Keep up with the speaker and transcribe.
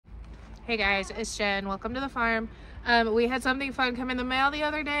Hey guys, it's Jen. Welcome to the farm. We had something fun come in the mail the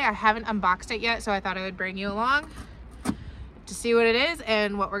other day. I haven't unboxed it yet, so I thought I would bring you along to see what it is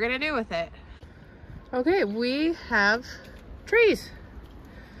and what we're gonna do with it. Okay, we have trees.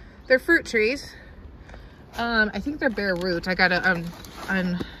 They're fruit trees. I think they're bare root. I gotta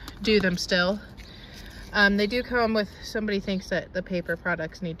undo them still. They do come with, somebody thinks that the paper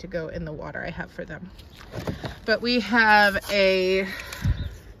products need to go in the water I have for them. But we have a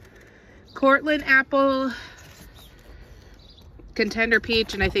Cortland apple, contender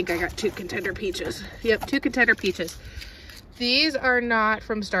peach, and I think I got 2 contender peaches. Yep, 2 contender peaches. These are not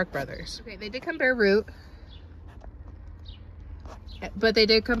from Stark Brothers. Okay, they did come bare root, but they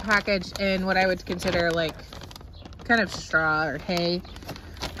did come packaged in what I would consider like kind of straw or hay.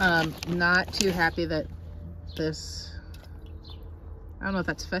 Not too happy that this, I don't know if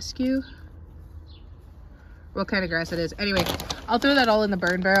that's fescue, what kind of grass it is. Anyway, I'll throw that all in the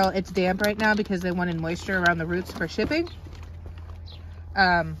burn barrel. It's damp right now because they wanted moisture around the roots for shipping.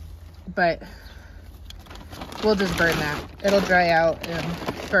 But we'll just burn that. It'll dry out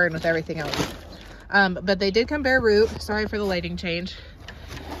and burn with everything else. But they did come bare root. Sorry for the lighting change.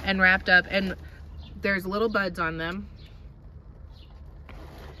 And wrapped up. And there's little buds on them.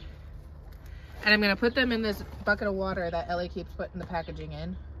 And I'm going to put them in this bucket of water that Ellie keeps putting the packaging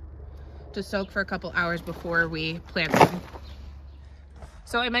in to soak for a couple hours before we plant them.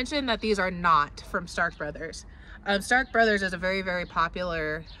 So I mentioned that these are not from Stark Brothers. Stark Brothers is a very, very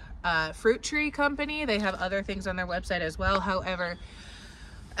popular fruit tree company. They have other things on their website as well. However,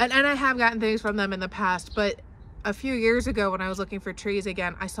 and I have gotten things from them in the past, but a few years ago when I was looking for trees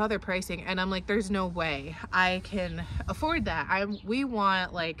again, I saw their pricing and I'm like, there's no way I can afford that. We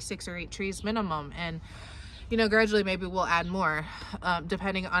want like 6 or 8 trees minimum, and you know, gradually maybe we'll add more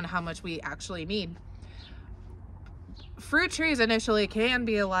depending on how much we actually need. Fruit trees initially can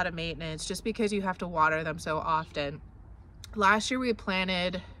be a lot of maintenance just because you have to water them so often. Last year we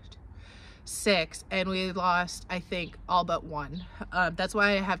planted 6 and we lost, I think, all but 1. That's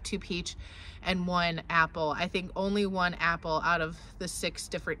why I have 2 peach and 1 apple. I think only 1 apple out of the 6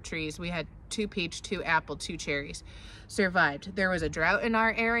 different trees. We had 2 peach, 2 apple, 2 cherries survived. There was a drought in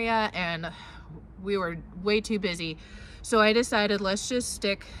our area and we were way too busy. So I decided let's just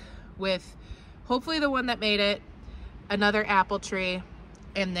stick with hopefully the one that made it, another apple tree,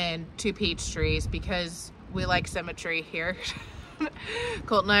 and then 2 peach trees because we like symmetry here.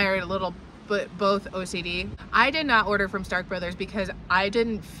 Colt and I are a little bit both OCD. I did not order from Stark Brothers because I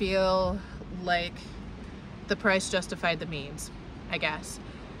didn't feel like the price justified the means, I guess.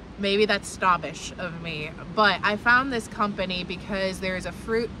 Maybe that's snobbish of me, but I found this company because there's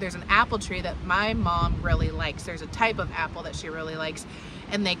an apple tree that my mom really likes. There's a type of apple that she really likes,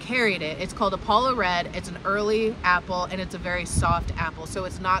 and they carried it. It's called Apollo Red. It's an early apple, and it's a very soft apple, so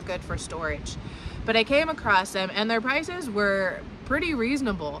it's not good for storage. But I came across them, and their prices were pretty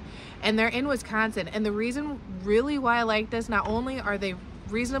reasonable, and they're in Wisconsin. And the reason really why I like this, not only are they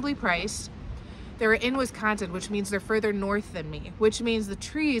reasonably priced, they're in Wisconsin, which means they're further north than me, which means the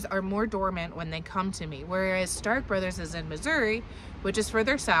trees are more dormant when they come to me. Whereas Stark Brothers is in Missouri, which is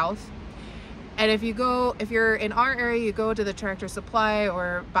further south. And if you're in our area, you go to the Tractor Supply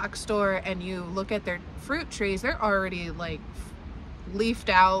or box store and you look at their fruit trees, they're already like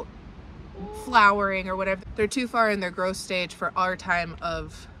leafed out, flowering or whatever. They're too far in their growth stage for our time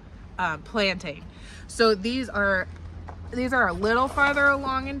of planting. So these are a little farther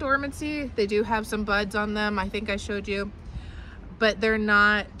along in dormancy. They do have some buds on them, I think I showed you, but they're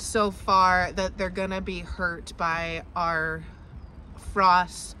not so far that they're gonna be hurt by our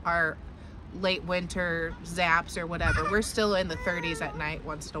frosts, our late winter zaps or whatever. We're still in the 30s at night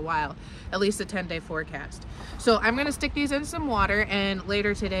once in a while, at least a 10-day forecast. So I'm gonna stick these in some water, and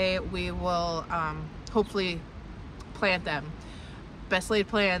later today we will hopefully plant them. Best laid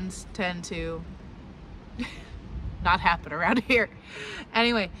plans tend to not happen around here.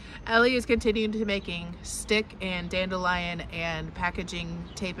 Anyway, Ellie is continuing to making stick and dandelion and packaging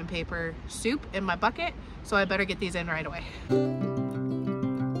tape and paper soup in my bucket, so I better get these in right away.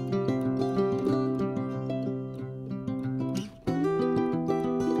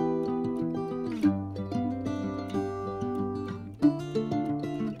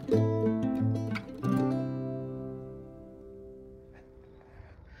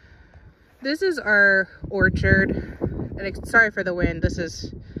 This is our orchard, and sorry for the wind. This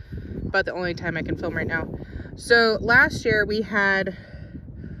is about the only time I can film right now. So last year we had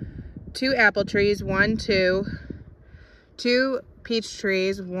 2 apple trees, 1, 2, 2 peach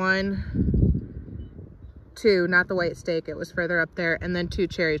trees, 1, 2, not the white stake, it was further up there, and then 2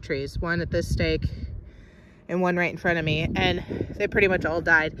 cherry trees, 1 at this stake and one right in front of me, and they pretty much all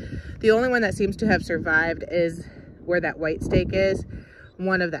died. The only one that seems to have survived is where that white stake is,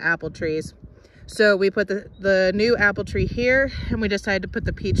 one of the apple trees. So we put the new apple tree here, and we decided to put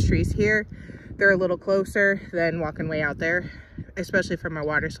the peach trees here. They're a little closer than walking way out there, especially from our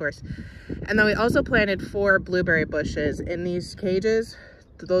water source. And then we also planted 4 blueberry bushes in these cages,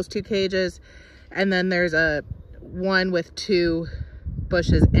 those 2 cages, and then there's a one with 2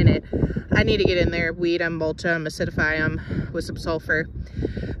 bushes in it. I need to get in there, weed them, mulch them, acidify them with some sulfur.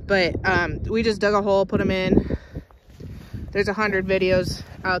 But we just dug a hole, put them in. There's 100 videos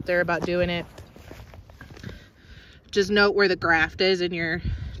out there about doing it. Just note where the graft is in your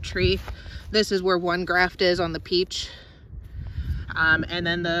tree. This is where one graft is on the peach. And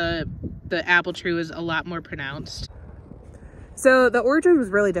then the apple tree was a lot more pronounced. So the orchard was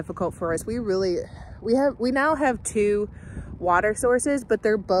really difficult for us. We now have 2 water sources, but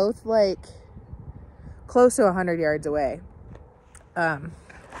they're both like close to 100 yards away.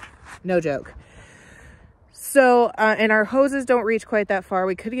 No joke. So, and our hoses don't reach quite that far.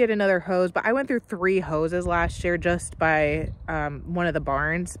 We could get another hose, but I went through 3 hoses last year just by one of the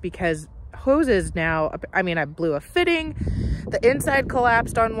barns, because hoses now, I mean, I blew a fitting, the inside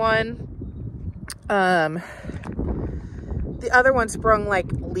collapsed on one. The other one sprung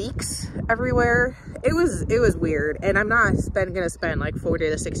like leaks everywhere. It was weird, and I'm not gonna spend like $40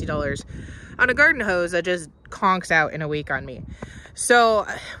 to $60 on a garden hose that just conks out in a week on me. So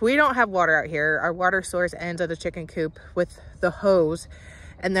we don't have water out here. Our water source ends at the chicken coop with the hose,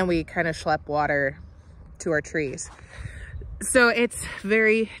 and then we kind of schlep water to our trees. So it's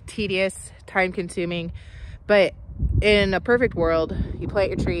very tedious, time consuming, but in a perfect world, you plant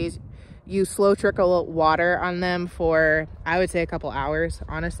your trees, you slow trickle water on them for, I would say, a couple hours.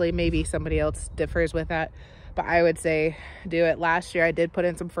 Honestly, maybe somebody else differs with that, but I would say do it. Last year I did put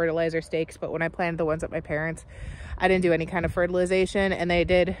in some fertilizer stakes, but when I planted the ones at my parents', I didn't do any kind of fertilization, and they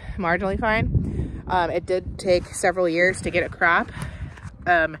did marginally fine. It did take several years to get a crop.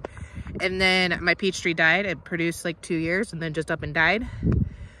 And then my peach tree died. It produced like 2 years and then just up and died.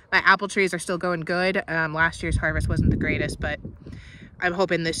 My apple trees are still going good. Last year's harvest wasn't the greatest, but I'm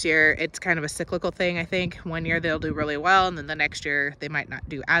hoping this year it's kind of a cyclical thing. I think one year they'll do really well, and then the next year they might not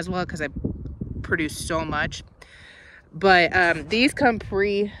do as well because I produced so much. But these come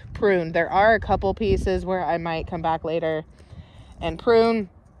pre-pruned. There are a couple pieces where I might come back later and prune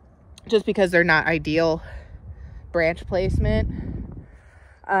just because they're not ideal branch placement.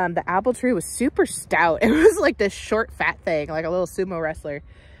 The apple tree was super stout. It was like this short fat thing, like a little sumo wrestler.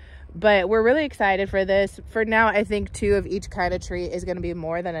 But we're really excited for this. For now, I think 2 of each kind of tree is going to be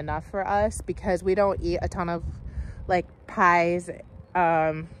more than enough for us, because we don't eat a ton of like pies,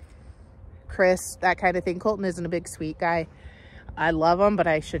 crisps, that kind of thing. Colton isn't a big sweet guy. I love them, but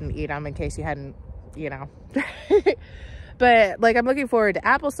I shouldn't eat them, in case you hadn't, you know. But like, I'm looking forward to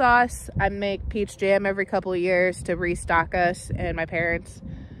applesauce. I make peach jam every couple of years to restock us and my parents.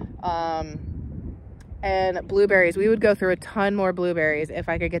 And blueberries. We would go through a ton more blueberries if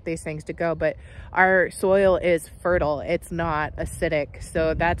I could get these things to go, but our soil is fertile. It's not acidic.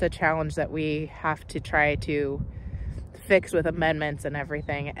 So that's a challenge that we have to try to fix with amendments and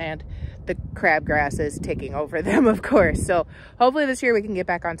everything. And the crabgrass is taking over them, of course. So hopefully this year we can get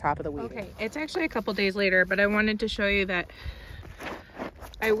back on top of the weed. Okay, it's actually a couple days later, but I wanted to show you that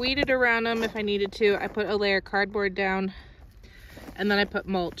I weeded around them if I needed to. I put a layer of cardboard down, and then I put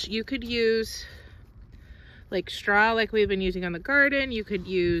mulch. You could use like straw like we've been using on the garden. You could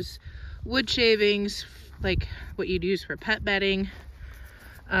use wood shavings like what you'd use for pet bedding,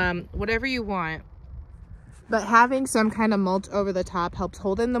 whatever you want. But having some kind of mulch over the top helps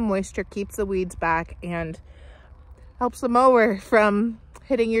hold in the moisture, keeps the weeds back, and helps the mower from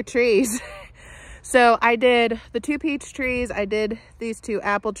hitting your trees. So I did the 2 peach trees. I did these 2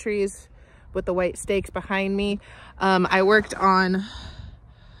 apple trees with the white stakes behind me. I worked on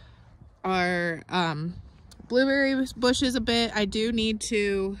our blueberry bushes a bit. I do need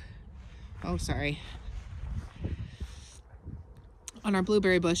to, on our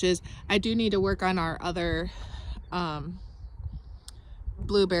blueberry bushes, I do need to work on our other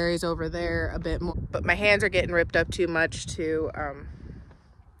blueberries over there a bit more, but my hands are getting ripped up too much to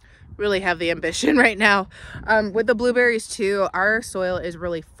really have the ambition right now. With the blueberries too, our soil is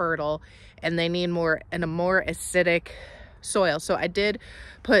really fertile and they need more and a more acidic soil. So I did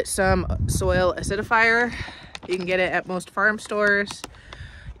put some soil acidifier. You can get it at most farm stores,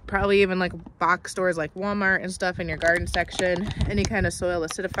 probably even like box stores like Walmart and stuff in your garden section. Any kind of soil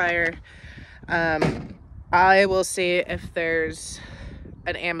acidifier. I will see if there's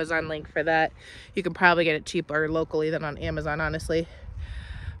an Amazon link for that. You can probably get it cheaper locally than on Amazon, honestly.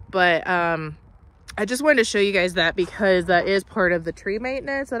 But I just wanted to show you guys that because that is part of the tree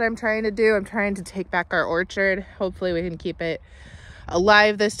maintenance that I'm trying to do. I'm trying to take back our orchard. Hopefully we can keep it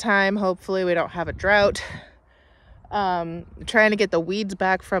alive this time. Hopefully we don't have a drought. Trying to get the weeds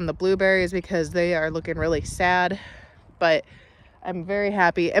back from the blueberries because they are looking really sad, but I'm very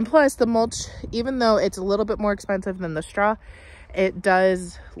happy. And plus the mulch, even though it's a little bit more expensive than the straw, it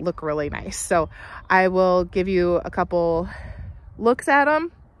does look really nice. So I will give you a couple looks at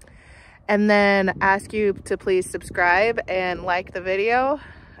them and then ask you to please subscribe and like the video.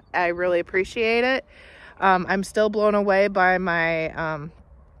 I really appreciate it. I'm still blown away by my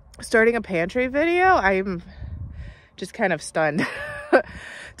starting a pantry video. I'm just kind of stunned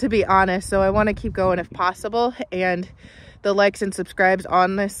to be honest. So I want to keep going if possible, and the likes and subscribes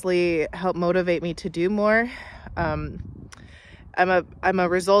honestly help motivate me to do more. I'm a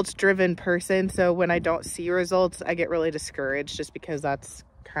results driven person, so when I don't see results I get really discouraged, just because that's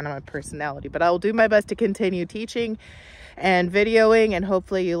kind of my personality. But I will do my best to continue teaching and videoing, and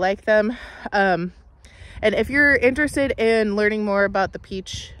hopefully you like them. And if you're interested in learning more about the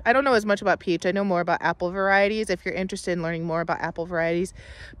peach, I don't know as much about peach, I know more about apple varieties. If you're interested in learning more about apple varieties,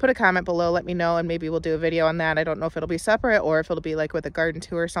 put a comment below, let me know, and maybe we'll do a video on that. I don't know if it'll be separate or if it'll be like with a garden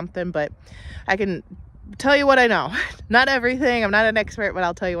tour or something, but I can tell you what I know. Not everything, I'm not an expert, but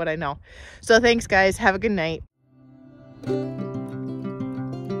I'll tell you what I know. So thanks guys, have a good night.